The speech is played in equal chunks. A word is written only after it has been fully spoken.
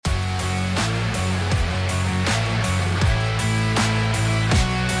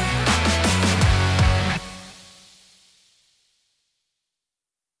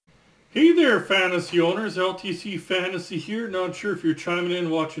Hey there, fantasy owners. LTC Fantasy here. Not sure if you're chiming in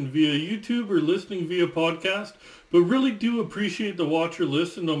watching via YouTube or listening via podcast, but really do appreciate the watch or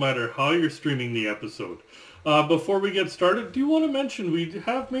listen no matter how you're streaming the episode. Before we get started, do want to mention we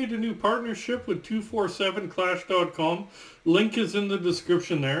have made a new partnership with 247clash.com. Link is in the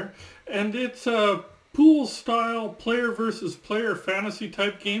description there. And it's a pool-style player versus player fantasy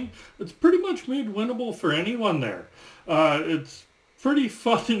type game. It's pretty much made winnable for anyone there. It's pretty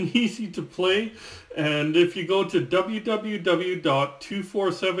fun and easy to play, and if you go to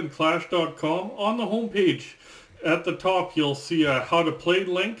www.247clash.com, on the homepage at the top you'll see a how to play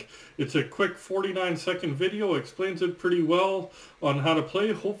link. It's a quick 49-second video, explains it pretty well on how to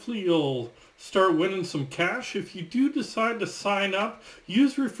play. Hopefully you'll start winning some cash. If you do decide to sign up,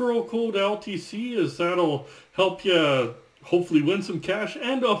 use referral code LTC, as that'll help you hopefully win some cash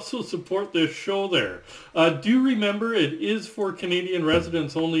and also support this show there. Do remember it is for Canadian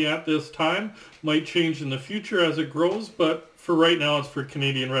residents only at this time. Might change in the future as it grows, but for right now it's for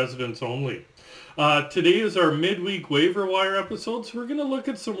Canadian residents only. Today is our midweek waiver wire episode, so we're going to look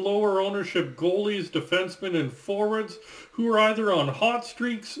at some lower ownership goalies, defensemen, and forwards who are either on hot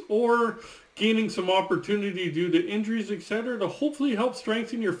streaks or gaining some opportunity due to injuries, etc., to hopefully help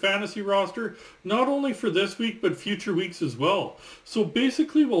strengthen your fantasy roster, not only for this week, but future weeks as well. So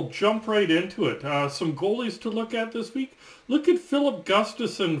basically, we'll jump right into it. Some goalies to look at this week. Look at Philip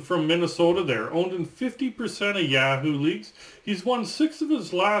Gustafson from Minnesota there, owned in 50% of Yahoo leagues. He's won four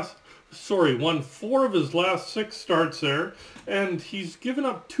of his last six starts there, and he's given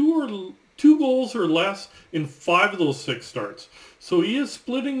up two goals or less in five of those six starts. So he is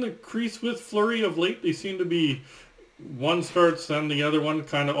splitting the crease with Fleury of late. They seem to be one starts and the other one,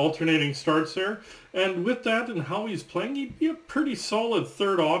 kind of alternating starts there. And with that and how he's playing, he'd be a pretty solid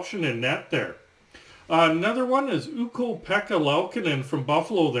third option in net there. Another one is Ukko-Pekka Laukkanen from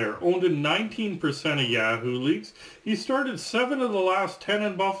Buffalo there, owned in 19% of Yahoo leagues. He started 7 of the last 10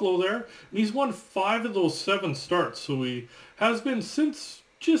 in Buffalo there, and he's won 5 of those 7 starts. So he has been, since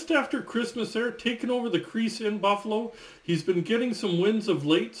just after Christmas there, taking over the crease in Buffalo. He's been getting some wins of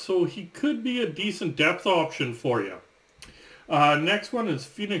late, so he could be a decent depth option for you. Next one is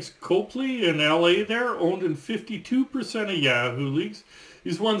Phoenix Copley in LA there, owned in 52% of Yahoo leagues.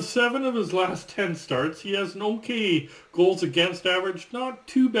 He's won 7 of his last 10 starts. He has an okay goals against average, not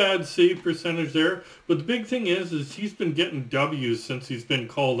too bad save percentage there. But the big thing is he's been getting W's since he's been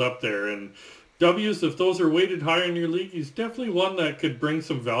called up there. And W's, if those are weighted higher in your league, he's definitely one that could bring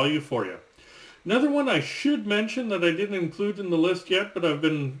some value for you. Another one I should mention that I didn't include in the list yet, but I've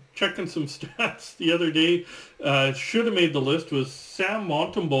been checking some stats the other day, should have made the list, was Sam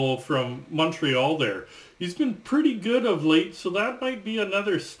Montembeault from Montreal there. He's been pretty good of late, so that might be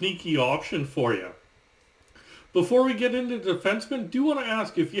another sneaky option for you. Before we get into defensemen, do want to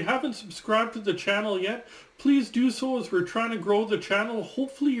ask, if you haven't subscribed to the channel yet, please do so, as we're trying to grow the channel.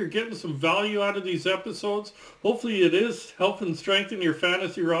 Hopefully you're getting some value out of these episodes. Hopefully it is helping strengthen your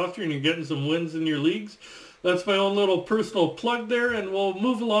fantasy roster and you're getting some wins in your leagues. That's my own little personal plug there, and we'll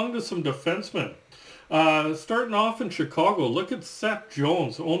move along to some defensemen. Starting off in Chicago, look at Seth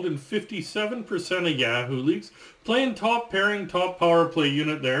Jones, owned in 57% of Yahoo leagues, playing top pairing, top power play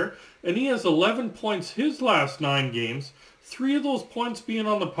unit there, and he has 11 points his last 9 games, 3 of those points being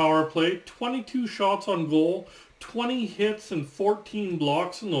on the power play, 22 shots on goal, 20 hits, and 14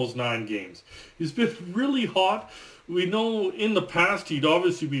 blocks in those 9 games. He's been really hot. We know in the past he'd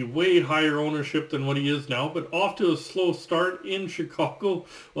obviously be way higher ownership than what he is now, but off to a slow start in Chicago.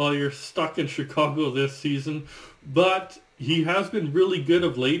 Well, you're stuck in Chicago this season, but he has been really good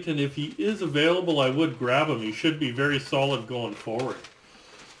of late, and if he is available, I would grab him. He should be very solid going forward.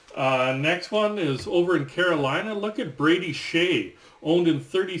 Next one is over in Carolina. Look at Brady Shea, owned in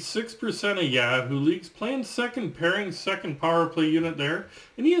 36% of Yahoo leagues, playing second pairing, second power play unit there,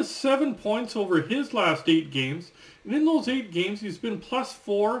 and he has 7 points over his last 8 games. And in those 8 games, he's been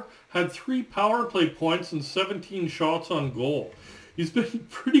 +4, had 3 power play points and 17 shots on goal. He's been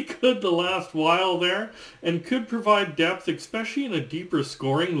pretty good the last while there and could provide depth, especially in a deeper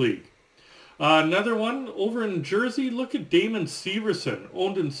scoring league. Another one over in Jersey, look at Damon Severson,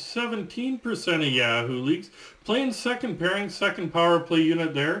 owned in 17% of Yahoo leagues, playing second pairing, second power play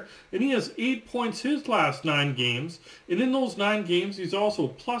unit there, and he has 8 points his last 9 games, and in those 9 games he's also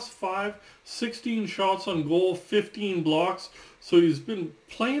 +5, 16 shots on goal, 15 blocks, so he's been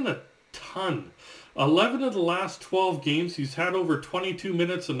playing a ton. 11 of the last 12 games he's had over 22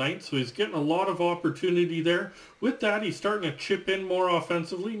 minutes a night, so he's getting a lot of opportunity there. With that, he's starting to chip in more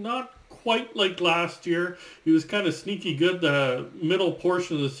offensively, not quite like last year. He was kind of sneaky good the middle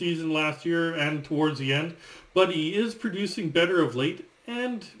portion of the season last year and towards the end, but he is producing better of late,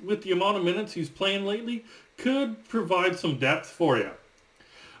 and with the amount of minutes he's playing lately, could provide some depth for you.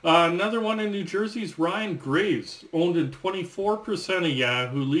 Another one in New Jersey is Ryan Graves, owned in 24% of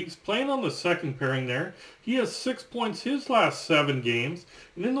Yahoo leagues, playing on the second pairing there. He has 6 points his last 7 games,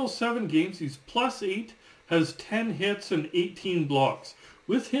 and in those 7 games he's +8, has 10 hits and 18 blocks.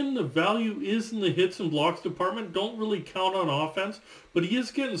 With him, the value is in the hits and blocks department. Don't really count on offense, but he is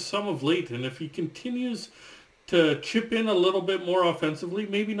getting some of late, and if he continues to chip in a little bit more offensively,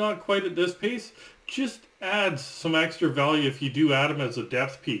 maybe not quite at this pace, just adds some extra value if you do add him as a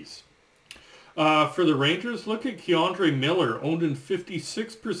depth piece. For the Rangers, look at Keandre Miller, owned in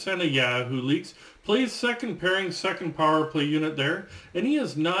 56% of Yahoo leagues, plays second pairing, second power play unit there, and he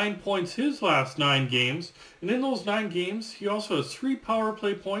has 9 points his last 9 games, and in those 9 games, he also has 3 power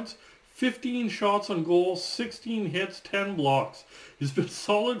play points, 15 shots on goal, 16 hits, 10 blocks. He's been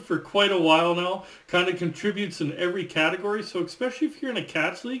solid for quite a while now, kind of contributes in every category, so especially if you're in a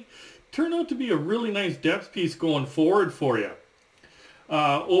Cats league, turn out to be a really nice depth piece going forward for you.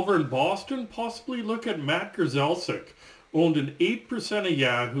 Over in Boston, possibly look at Matt Grzelcyk, owned in 8% of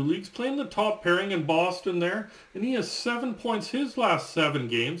Yahoo leagues, playing the top pairing in Boston there, and he has 7 points his last 7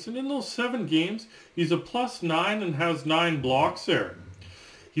 games, and in those 7 games, he's a +9 and has 9 blocks there.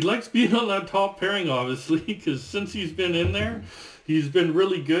 He likes being on that top pairing, obviously, because since he's been in there, he's been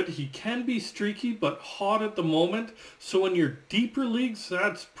really good. He can be streaky, but hot at the moment. So in your deeper leagues,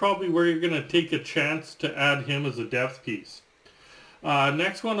 that's probably where you're going to take a chance to add him as a depth piece.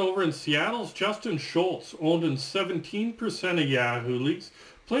 Next one over in Seattle is Justin Schultz, owned in 17% of Yahoo leagues,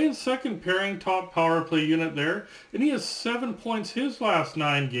 playing second pairing, top power play unit there, and he has 7 points his last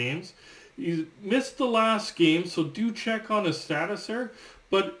 9 games. He's missed the last game, so do check on his status there.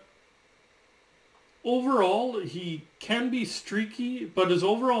 But overall, he can be streaky, but his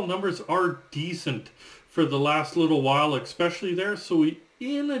overall numbers are decent for the last little while, especially there. So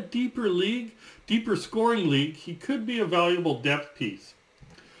in a deeper league, deeper scoring league, he could be a valuable depth piece.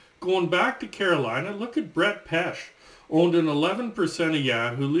 Going back to Carolina, look at Brett Pesce, owned in 11% of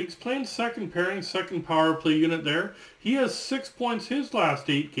Yahoo leagues, playing second pairing, second power play unit there. He has 6 points his last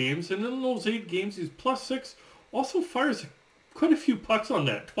 8 games, and in those 8 games, he's +6, also fires quite a few pucks on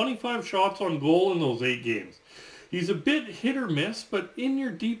net, 25 shots on goal in those 8 games. He's a bit hit or miss, but in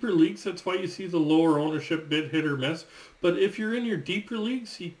your deeper leagues, that's why you see the lower ownership bit hit or miss. But if you're in your deeper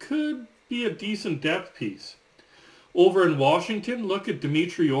leagues, he could be a decent depth piece. Over in Washington, look at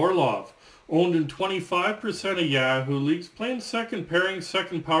Dmitry Orlov, owned in 25% of Yahoo leagues, playing second pairing,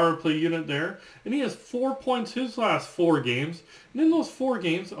 second power play unit there, and he has 4 points his last 4 games. And in those 4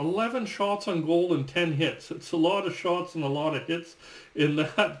 games, 11 shots on goal and 10 hits. It's a lot of shots and a lot of hits in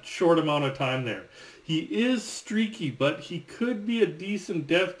that short amount of time there. He is streaky, but he could be a decent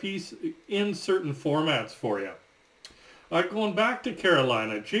depth piece in certain formats for you. Going back to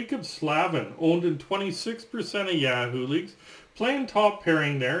Carolina, Jacob Slavin, owned in 26% of Yahoo leagues, playing top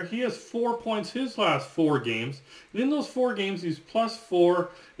pairing there. He has 4 points his last 4 games. And in those 4 games, he's +4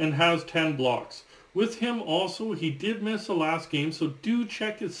 and has 10 blocks. With him also, he did miss the last game, so do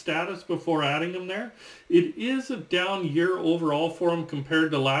check his status before adding him there. It is a down year overall for him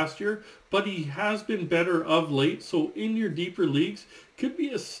compared to last year, but he has been better of late, so in your deeper leagues, could be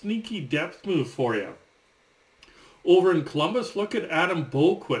a sneaky depth move for you. Over in Columbus, look at Adam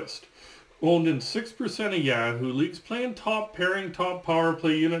Boquist, owned in 6% of Yahoo leagues, playing top pairing, top power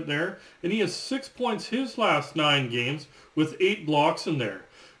play unit there, and he has 6 points his last 9 games with 8 blocks in there.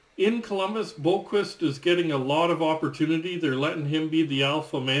 In Columbus, Boquist is getting a lot of opportunity. They're letting him be the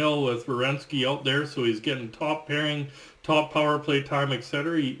alpha male with Werenski out there, so he's getting top pairing, top power play time,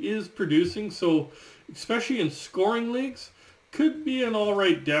 etc. He is producing, so especially in scoring leagues, could be an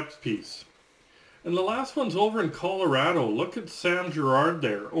alright depth piece. And the last one's over in Colorado. Look at Sam Girard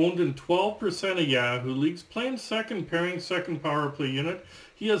there, owned in 12% of Yahoo leagues, playing second pairing, second power play unit.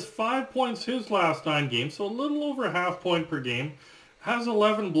 He has 5 points his last 9 games, so a little over a half point per game. Has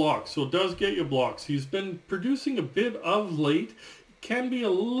 11 blocks, so does get you blocks. He's been producing a bit of late. Can be a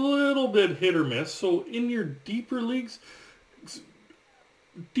little bit hit or miss. So in your deeper leagues,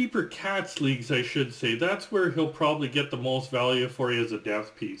 deeper Cats leagues, I should say, that's where he'll probably get the most value for you as a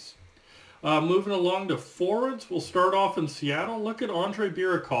depth piece. Moving along to forwards, we'll start off in Seattle. Look at Andre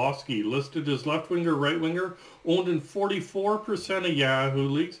Burakovsky, listed as left winger, right winger, owned in 44% of Yahoo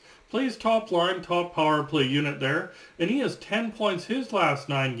leagues. Plays top line, top power play unit there, and he has 10 points his last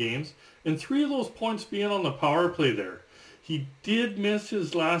 9 games, and 3 of those points being on the power play there. He did miss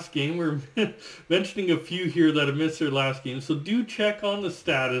his last game. We're mentioning a few here that have missed their last game, so do check on the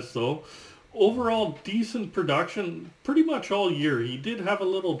status though. Overall, decent production pretty much all year. He did have a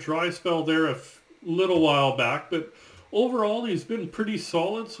little dry spell there a little while back, but Overall, he's been pretty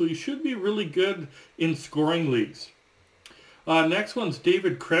solid, so he should be really good in scoring leagues. Next one's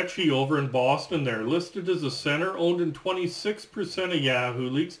David Krejci over in Boston there. Listed as a center, owned in 26% of Yahoo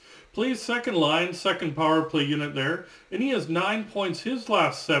leagues. Plays second line, second power play unit there. And he has 9 points his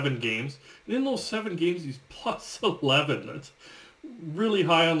last 7 games. And in those 7 games, he's plus 11. That's really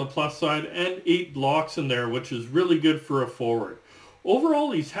high on the plus side. And 8 blocks in there, which is really good for a forward.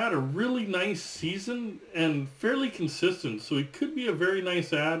 Overall, he's had a really nice season and fairly consistent. So he could be a very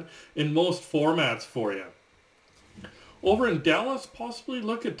nice add in most formats for you. Over in Dallas, possibly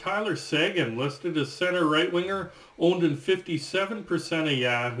look at Tyler Seguin, listed as center right winger, owned in 57% of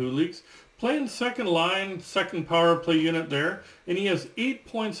Yahoo leagues. Playing second line, second power play unit there, and he has 8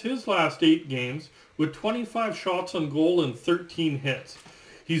 points his last 8 games with 25 shots on goal and 13 hits.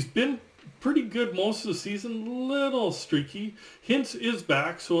 He's been pretty good most of the season, little streaky. Hintz is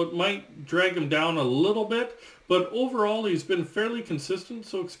back, so it might drag him down a little bit, but overall he's been fairly consistent,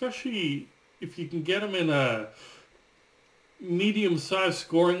 so especially if you can get him in a medium-sized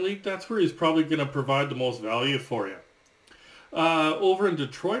scoring league, that's where he's probably going to provide the most value for you. Over in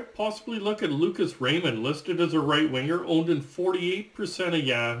Detroit, possibly look at Lucas Raymond, listed as a right winger, owned in 48% of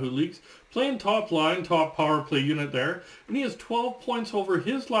Yahoo leagues, playing top line, top power play unit there, and he has 12 points over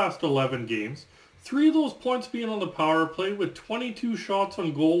his last 11 games, 3 of those points being on the power play with 22 shots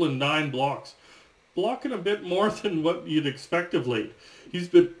on goal and 9 blocks. Blocking a bit more than what you'd expect of late. He's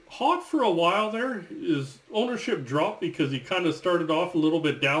been hot for a while there. His ownership dropped because he kind of started off a little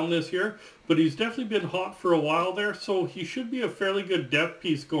bit down this year, but he's definitely been hot for a while there, so he should be a fairly good depth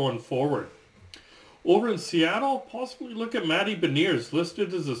piece going forward. Over in Seattle, possibly look at Matty Beniers,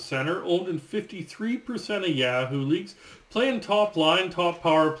 listed as a center, owned in 53% of Yahoo leagues, playing top line, top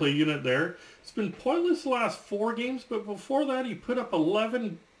power play unit there. It's been pointless the last 4 games, but before that he put up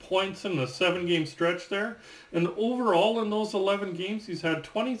 11 points in the 7-game stretch there. And overall in those 11 games, he's had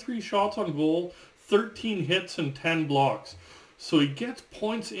 23 shots on goal, 13 hits, and 10 blocks. So he gets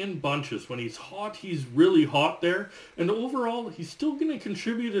points in bunches. When he's hot, he's really hot there. And overall, he's still going to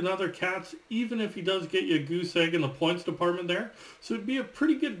contribute in other cats, even if he does get you a goose egg in the points department there. So it'd be a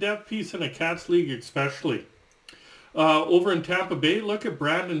pretty good depth piece in a cats league especially. Over in Tampa Bay, look at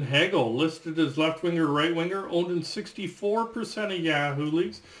Brandon Hagel, listed as left winger, right winger, owned in 64% of Yahoo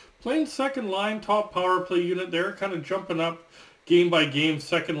leagues. Playing second line, top power play unit there, kind of jumping up game by game,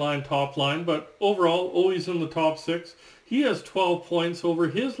 second line, top line, but overall always in the top 6. He has 12 points over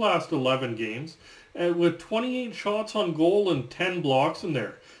his last 11 games, and with 28 shots on goal and 10 blocks in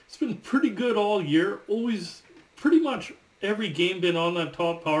there. It's been pretty good all year, always pretty much every game been on that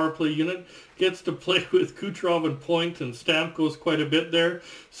top power play unit. Gets to play with Kucherov and Point, and Stamkos quite a bit there.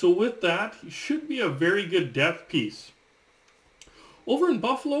 So with that, he should be a very good depth piece. Over in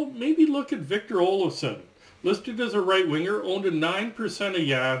Buffalo, maybe look at Victor Olofsson. Listed as a right winger, owned in 9% of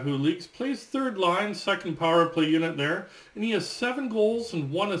Yahoo leagues, plays third line, second power play unit there, and he has 7 goals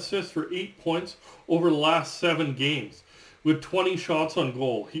and 1 assist for 8 points over the last 7 games with 20 shots on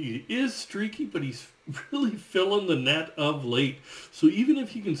goal. He is streaky, but he's really filling the net of late. So even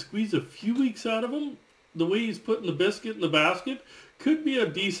if you can squeeze a few weeks out of him, the way he's putting the biscuit in the basket could be a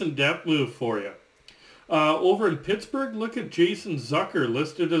decent depth move for you. Over in Pittsburgh, look at Jason Zucker,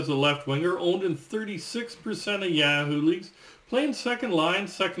 listed as a left winger, owned in 36% of Yahoo leagues, playing second line,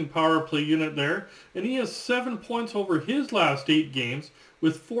 second power play unit there, and he has 7 points over his last 8 games,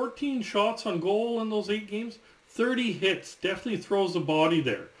 with 14 shots on goal in those 8 games, 30 hits. Definitely throws the body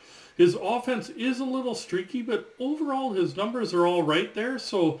there. His offense is a little streaky, but overall his numbers are all right there,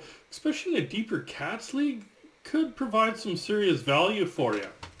 so especially in a deeper cats league, could provide some serious value for you.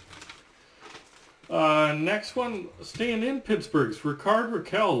 Next one, staying in Pittsburgh's, Ricard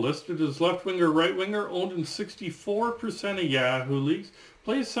Raquel, listed as left winger, right winger, owned in 64% of Yahoo leagues,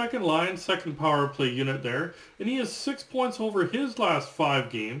 plays second line, second power play unit there, and he has 6 points over his last 5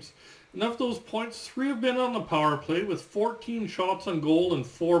 games. And of those points, 3 have been on the power play with 14 shots on goal and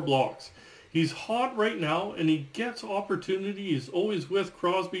 4 blocks. He's hot right now, and he gets opportunity. He's always with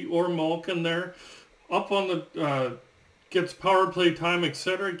Crosby or Malkin there, up on the gets power play time,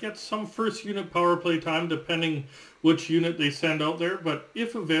 etc. Gets some first unit power play time depending which unit they send out there. But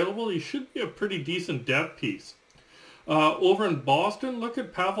if available, he should be a pretty decent depth piece. Over in Boston, look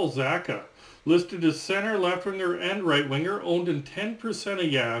at Pavel Zacha. Listed as center, left winger, and right winger, owned in 10%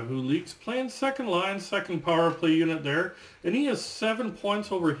 of Yahoo leagues, playing second line, second power play unit there, and he has 7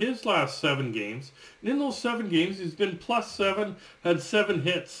 points over his last 7 games. And in those 7 games, he's been +7, had 7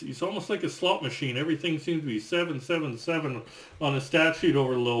 hits. He's almost like a slot machine. Everything seems to be 7, 7, 7 on a stat sheet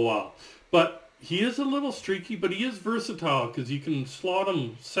over a little while. But He is a little streaky, but he is versatile because you can slot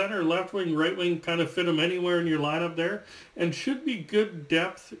him center, left wing, right wing, kind of fit him anywhere in your lineup there, and should be good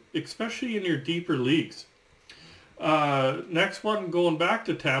depth, especially in your deeper leagues. Next one, going back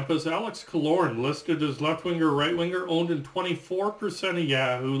to Tampa, is Alex Killorn, listed as left winger, right winger, owned in 24% of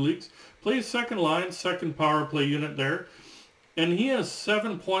Yahoo leagues. Plays second line, second power play unit there. And he has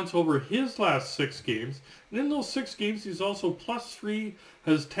 7 points over his last 6 games. And in those 6 games, he's also +3,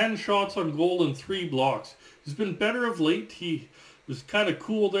 has 10 shots on goal and 3 blocks. He's been better of late. He was kind of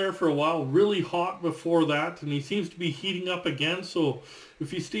cool there for a while, really hot before that, and he seems to be heating up again. So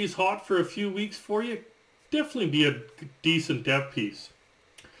if he stays hot for a few weeks for you, definitely be a decent depth piece.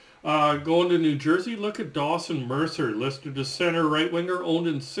 Going to New Jersey, look at Dawson Mercer, listed as center right winger, owned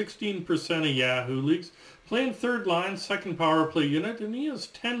in 16% of Yahoo leagues. Playing third line, second power play unit, and he has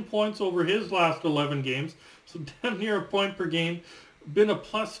 10 points over his last 11 games, so damn near a point per game. Been a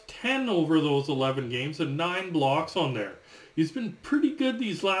 +10 over those 11 games and 9 blocks on there. He's been pretty good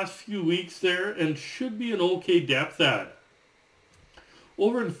these last few weeks there and should be an okay depth add.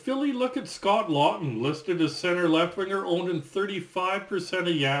 Over in Philly, look at Scott Lawton, listed as center left winger, owned in 35%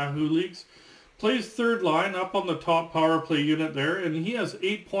 of Yahoo leagues. Plays third line up on the top power play unit there, and he has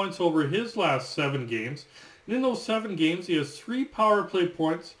 8 points over his last 7 games. And in those 7 games, he has 3 power play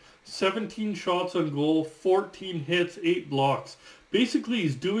points, 17 shots on goal, 14 hits, 8 blocks. Basically,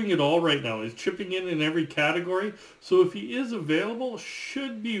 he's doing it all right now. He's chipping in every category. So if he is available,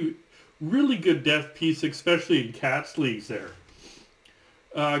 should be really good depth piece, especially in Cats leagues there.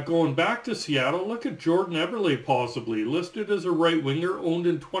 Going back to Seattle, look at Jordan Eberle possibly, listed as a right winger, owned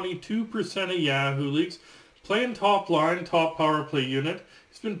in 22% of Yahoo leagues, playing top line, top power play unit.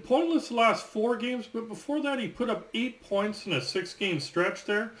 He's been pointless the last 4 games, but before that he put up 8 points in a 6-game stretch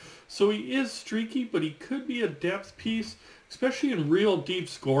there. So he is streaky, but he could be a depth piece, especially in real deep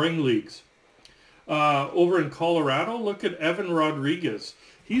scoring leagues. Over in Colorado, look at Evan Rodriguez.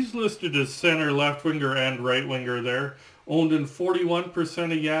 He's listed as center, left winger, and right winger there. Owned in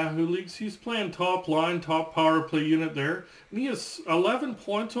 41% of Yahoo leagues. He's playing top line, top power play unit there. And he has 11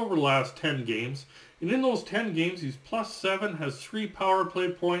 points over the last 10 games. And in those 10 games, he's +7, has 3 power play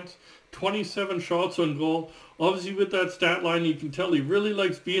points, 27 shots on goal. Obviously, with that stat line, you can tell he really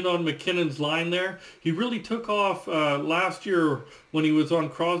likes being on McKinnon's line there. He really took off last year when he was on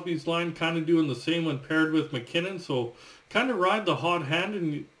Crosby's line, kind of doing the same when paired with McKinnon. So kind of ride the hot hand,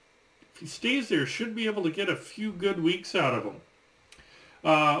 and if he stays there, should be able to get a few good weeks out of him.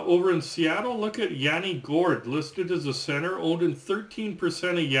 Over in Seattle, look at Yanni Gourde, listed as a center, owned in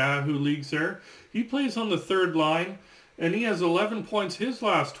 13% of Yahoo leagues there. He plays on the third line, and he has 11 points his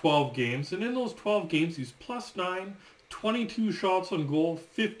last 12 games. And in those 12 games, he's +9, 22 shots on goal,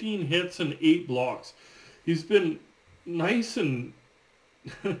 15 hits, and 8 blocks. He's been nice and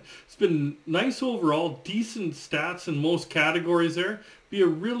it's been nice overall, decent stats in most categories there. Be a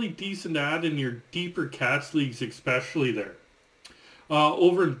really decent add in your deeper Cats leagues, especially there.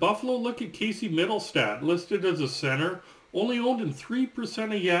 Over in Buffalo, look at Casey Middlestat, listed as a center, only owned in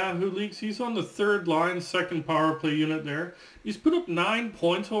 3% of Yahoo leagues. He's on the third line, second power play unit there. He's put up 9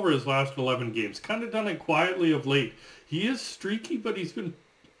 points over his last 11 games. Kind of done it quietly of late. He is streaky, but he's been,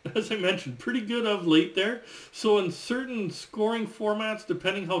 as I mentioned, pretty good of late there. So in certain scoring formats,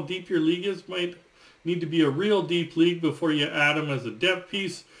 depending how deep your league is, might need to be a real deep league before you add him as a depth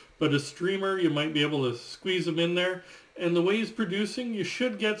piece. But a streamer, you might be able to squeeze him in there. And the way he's producing, you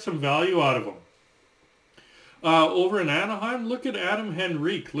should get some value out of him. Over in Anaheim, look at Adam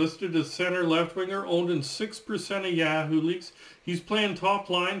Henrique, listed as center left winger, owned in 6% of Yahoo leagues. He's playing top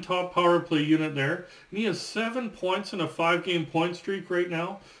line, top power play unit there. And he has 7 points in a 5-game point streak right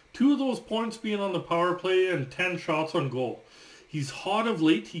now. 2 of those points being on the power play and 10 shots on goal. He's hot of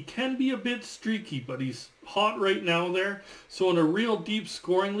late. He can be a bit streaky, but he's hot right now there. So in a real deep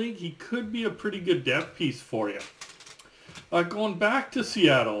scoring league, he could be a pretty good depth piece for you. Going back to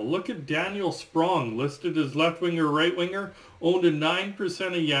Seattle, look at Daniel Sprong, listed as left winger, right winger, owned in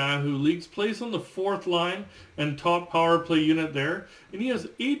 9% of Yahoo leagues, plays on the fourth line and top power play unit there, and he has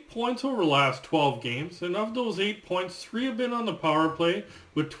 8 points over the last 12 games, and of those 8 points, 3 have been on the power play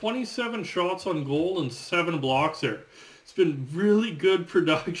with 27 shots on goal and 7 blocks there. It's been really good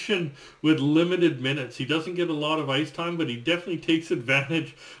production with limited minutes. He doesn't get a lot of ice time, but he definitely takes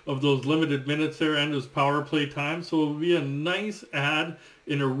advantage of those limited minutes there and his power play time. So it'll be a nice add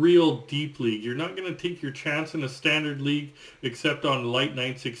in a real deep league. You're not going to take your chance in a standard league except on light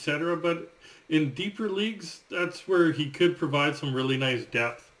nights, etc. But in deeper leagues, that's where he could provide some really nice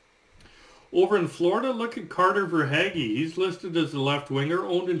depth. Over in Florida, look at Carter Verhaeghe. He's listed as a left winger,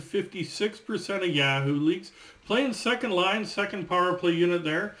 owned in 56% of Yahoo leagues, Playing second line, second power play unit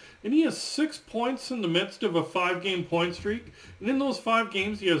there. And he has 6 points in the midst of a 5-game point streak. And in those 5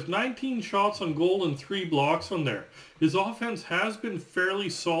 games, he has 19 shots on goal and 3 blocks on there. His offense has been fairly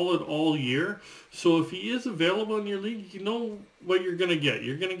solid all year. So if he is available in your league, you know what you're going to get.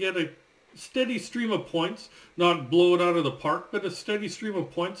 You're going to get a steady stream of points. Not blow it out of the park, but a steady stream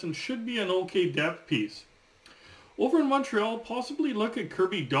of points, and should be an okay depth piece. Over in Montreal, possibly look at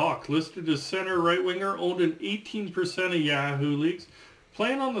Kirby Dach, listed as center right winger, owned in 18% of Yahoo leagues.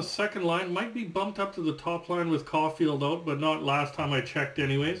 Playing on the second line, might be bumped up to the top line with Caulfield out, but not last time I checked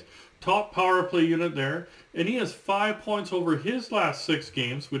anyways. Top power play unit there, and he has 5 points over his last 6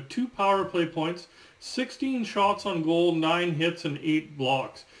 games with 2 power play points, 16 shots on goal, 9 hits, and 8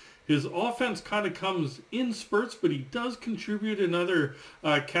 blocks. His offense kind of comes in spurts, but he does contribute in other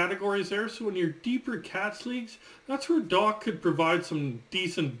categories there. So in your deeper Cats leagues, that's where Dach could provide some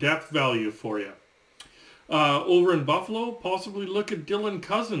decent depth value for you. Over in Buffalo, possibly look at Dylan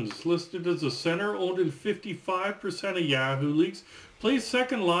Cousins, listed as a center, owned in 55% of Yahoo leagues. Plays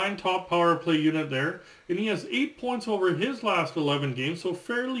second line, top power play unit there, and he has 8 points over his last 11 games, so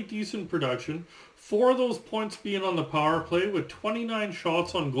fairly decent production. 4 of those points being on the power play with 29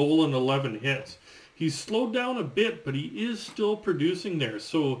 shots on goal and 11 hits. He's slowed down a bit, but he is still producing there,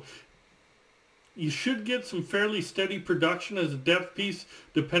 so you should get some fairly steady production as a depth piece,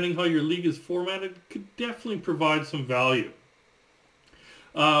 depending how your league is formatted. Could definitely provide some value.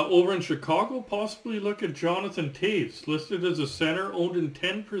 Over in Chicago, possibly look at Jonathan Toews, listed as a center, owned in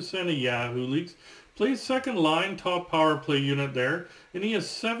 10% of Yahoo leagues. Plays second line, top power play unit there, and he has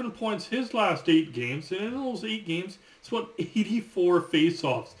 7 points his last 8 games, and in those 8 games, it's won 84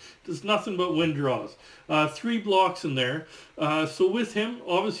 face-offs. Does nothing but win draws. 3 blocks in there. So with him,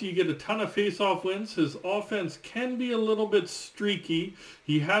 obviously you get a ton of face-off wins. His offense can be a little bit streaky.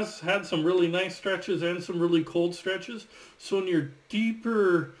 He has had some really nice stretches and some really cold stretches. So in your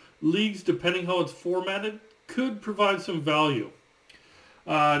deeper leagues, depending how it's formatted, could provide some value.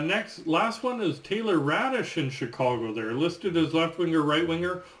 Last one is Taylor Radish in Chicago there, listed as left winger, right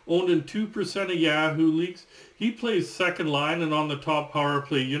winger, owned in 2% of Yahoo leagues. He plays second line and on the top power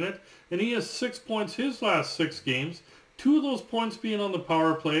play unit, and he has 6 points his last 6 games, 2 of those points being on the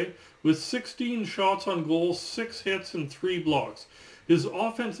power play, with 16 shots on goal, 6 hits, and 3 blocks. His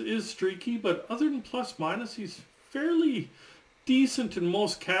offense is streaky, but other than plus minus, he's fairly decent in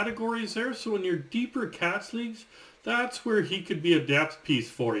most categories there, so in your deeper Cats leagues, that's where he could be a depth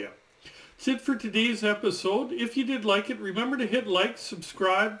piece for you. That's it for today's episode. If you did like it, remember to hit like,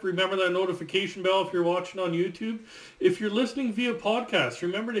 subscribe. Remember that notification bell if you're watching on YouTube. If you're listening via podcast,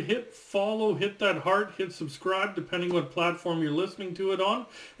 remember to hit follow, hit that heart, hit subscribe, depending what platform you're listening to it on.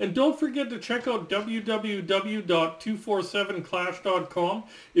 And don't forget to check out www.247clash.com.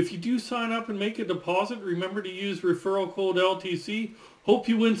 If you do sign up and make a deposit, remember to use referral code LTC. Hope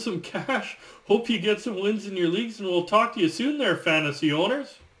you win some cash. Hope you get some wins in your leagues, and we'll talk to you soon there, fantasy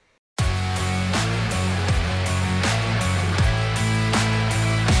owners.